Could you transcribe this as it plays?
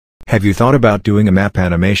Have you thought about doing a map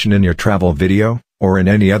animation in your travel video, or in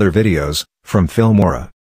any other videos, from Filmora?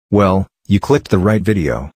 Well, you clicked the right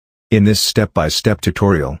video. In this step-by-step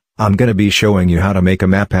tutorial, I'm gonna be showing you how to make a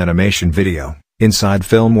map animation video, inside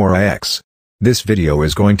Filmora X. This video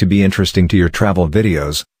is going to be interesting to your travel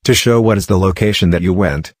videos, to show what is the location that you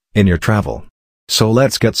went, in your travel. So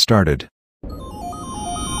let's get started.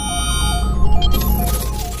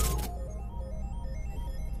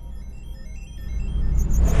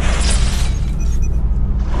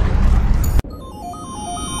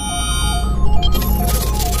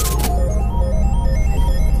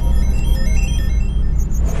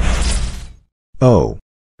 Oh.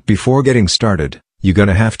 Before getting started, you're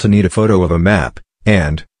gonna have to need a photo of a map,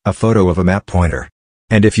 and a photo of a map pointer.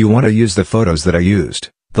 And if you want to use the photos that I used,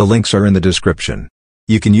 the links are in the description.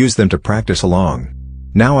 You can use them to practice along.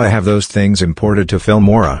 Now I have those things imported to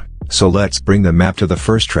Filmora, so let's bring the map to the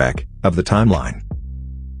first track of the timeline.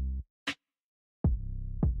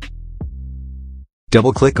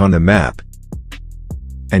 Double-click on the map,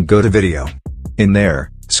 and go to Video. In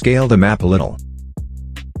there, scale the map a little.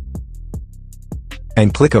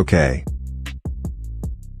 And click OK.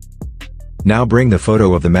 Now bring the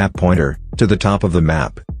photo of the map pointer to the top of the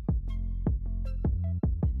map.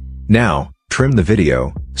 Now, trim the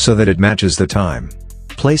video so that it matches the time.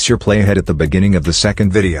 Place your playhead at the beginning of the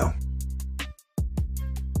second video.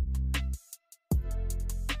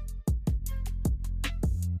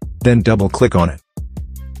 Then double-click on it.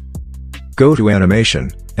 Go to Animation,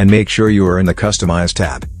 and make sure you are in the Customize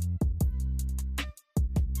tab.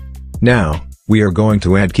 Now, we are going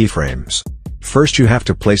to add keyframes. First you have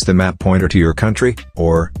to place the map pointer to your country,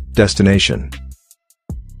 or destination.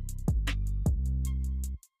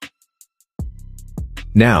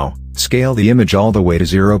 Now, scale the image all the way to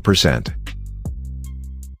 0%.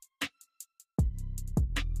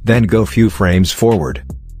 Then go few frames forward.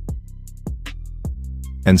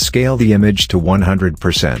 And scale the image to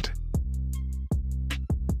 100%.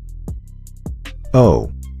 Oh.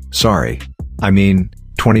 Sorry. I mean,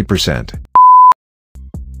 20%.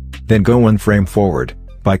 Then go one frame forward,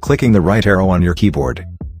 by clicking the right arrow on your keyboard.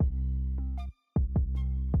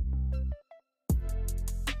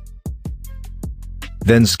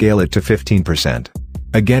 Then scale it to 15%.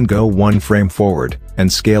 Again go one frame forward, and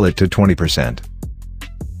scale it to 20%.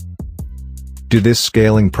 Do this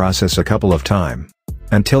scaling process a couple of times,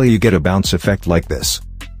 until you get a bounce effect like this.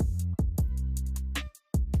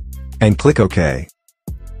 And click OK.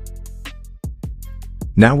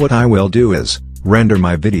 Now what I will do is, render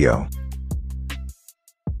my video.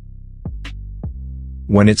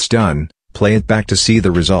 When it's done, play it back to see the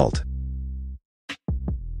result.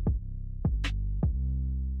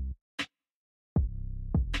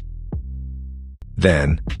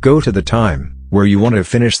 Then, go to the time where you want to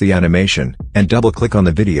finish the animation, and double-click on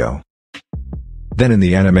the video. Then in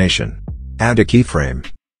the animation, add a keyframe.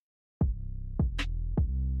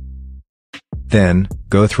 Then,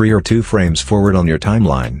 go 3 or 2 frames forward on your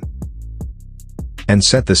timeline. And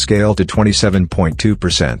set the scale to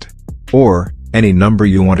 27.2%. Or, any number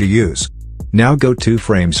you want to use. Now go 2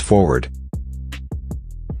 frames forward.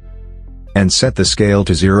 And set the scale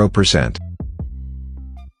to 0%.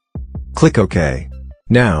 Click OK.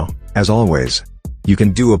 Now, as always, you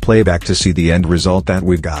can do a playback to see the end result that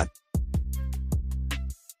we've got.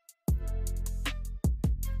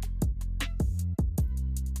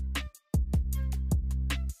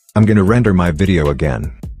 I'm gonna render my video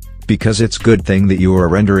again. Because it's good thing that you are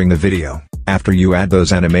rendering the video, after you add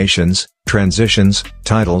those animations, transitions,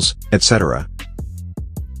 titles, etc.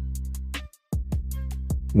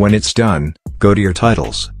 When it's done, go to your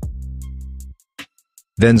titles.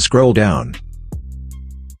 Then scroll down.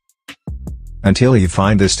 Until you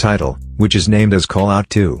find this title, which is named as Callout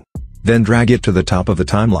 2. Then drag it to the top of the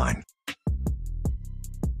timeline.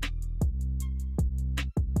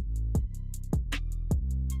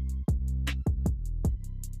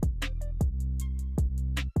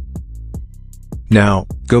 Now,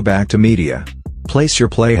 go back to Media. Place your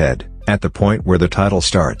playhead at the point where the title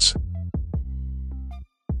starts.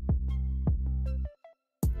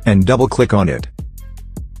 And double-click on it.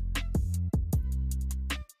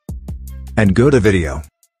 And go to Video.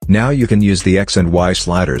 Now you can use the X and Y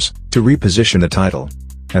sliders to reposition the title.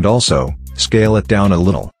 And also, scale it down a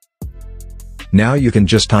little. Now you can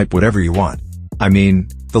just type whatever you want. I mean,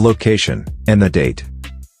 the location, and the date.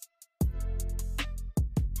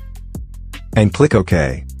 And click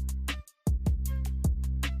OK.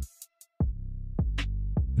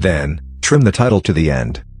 Then, trim the title to the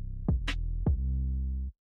end.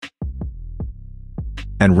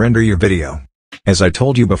 And render your video. As I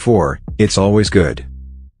told you before, it's always good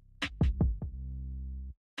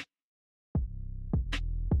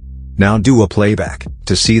Now do a playback,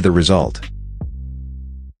 to see the result.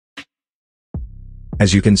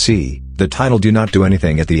 As you can see, the title do not do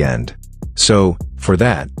anything at the end. So, for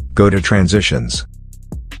that, go to Transitions.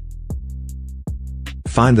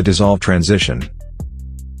 Find the dissolve transition.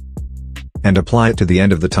 And apply it to the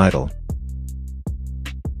end of the title.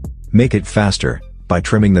 Make it faster, by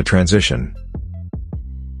trimming the transition.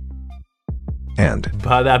 And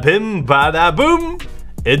Bada bim, bada boom,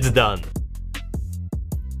 it's done.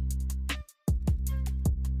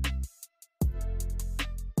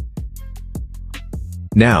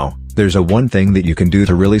 now, there's one thing that you can do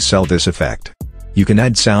to really sell this effect. You can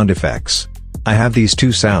add sound effects. I have these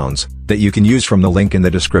two sounds, that you can use from the link in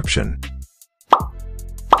the description.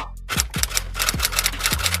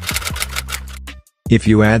 If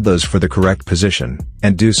you add those for the correct position,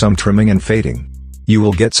 and do some trimming and fading, you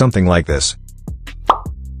will get something like this.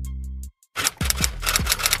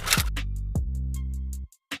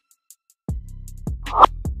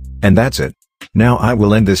 And that's it. Now I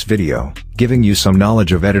will end this video, giving you some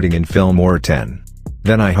knowledge of editing in Filmora 10.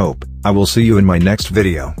 Then I hope, I will see you in my next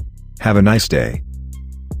video. Have a nice day.